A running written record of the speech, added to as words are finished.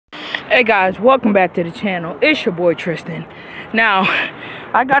Hey guys, welcome back to the channel. It's your boy Tristan. Now,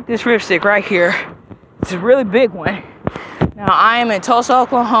 I got this ripstick right here. It's a really big one. Now, I am in Tulsa,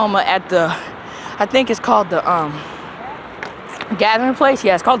 Oklahoma at the, I think it's called the Gathering Place.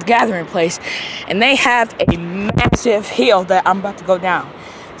 Yeah, it's called the Gathering Place. And they have a massive hill that I'm about to go down.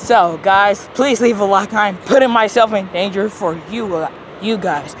 So, guys, please leave a like. I'm putting myself in danger for you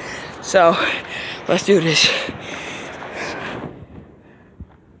guys. So, let's do this.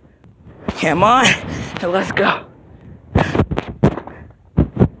 Come on, and let's go.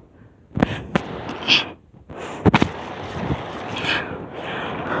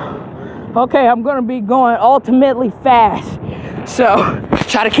 Okay, I'm gonna be going ultimately fast, so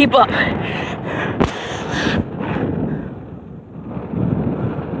try to keep up.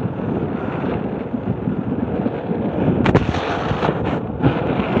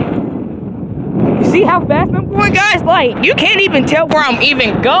 You see how fast I'm going, guys? Like, you can't even tell where I'm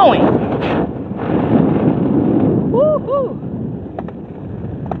even going.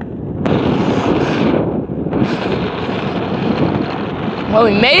 Well,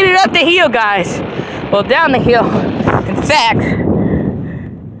 we made it up the hill, guys. Well, down the hill. In fact,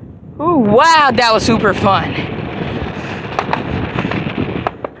 ooh, wow, that was super fun.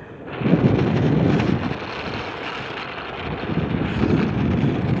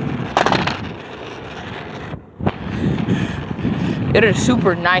 It is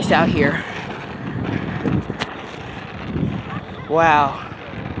super nice out here. Wow.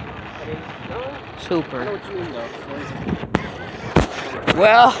 Super.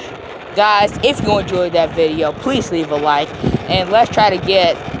 Well, guys, if you enjoyed that video, please leave a like. And let's try to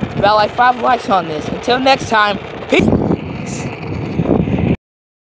get about like 5 likes on this. Until next time,